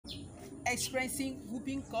experiencing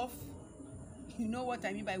whooping cough, you know what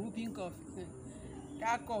I mean by whooping cough.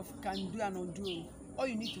 That cough can do and undo. All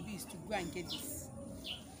you need to do is to go and get this.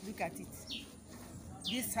 Look at it.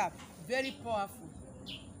 This herb, very powerful.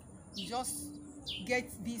 You just get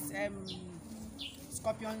this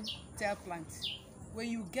scorpion tail plant. When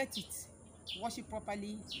you get it, wash it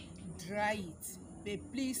properly, dry it.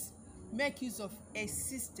 But please make use of a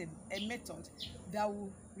system, a method that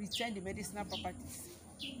will retain the medicinal properties.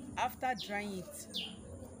 After drying it,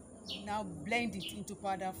 now blend it into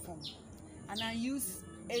powder form, and I use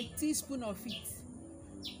a teaspoon of it.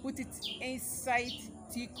 Put it inside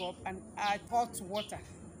teacup and add hot water,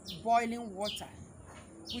 boiling water.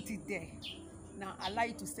 Put it there. Now allow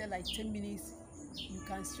it to stay like 10 minutes. You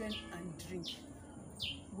can strain and drink.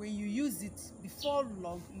 When you use it, before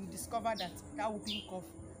long, you discover that that whooping cough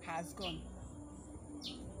has gone.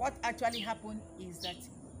 What actually happened is that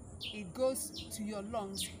it goes to your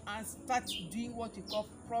lungs and starts doing what you call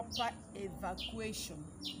proper evacuation,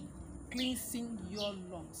 cleansing your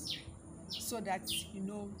lungs so that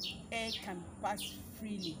air can pass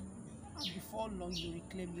freely, and before long you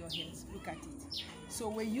reclaim your health. Look at it. So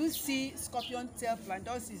when you see scorpion tail plant,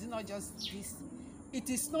 it's not just this, it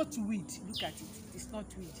is not weed. Look at it, it is not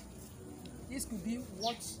weed. This could be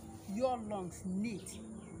what your lungs need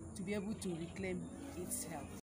to be able to reclaim its health.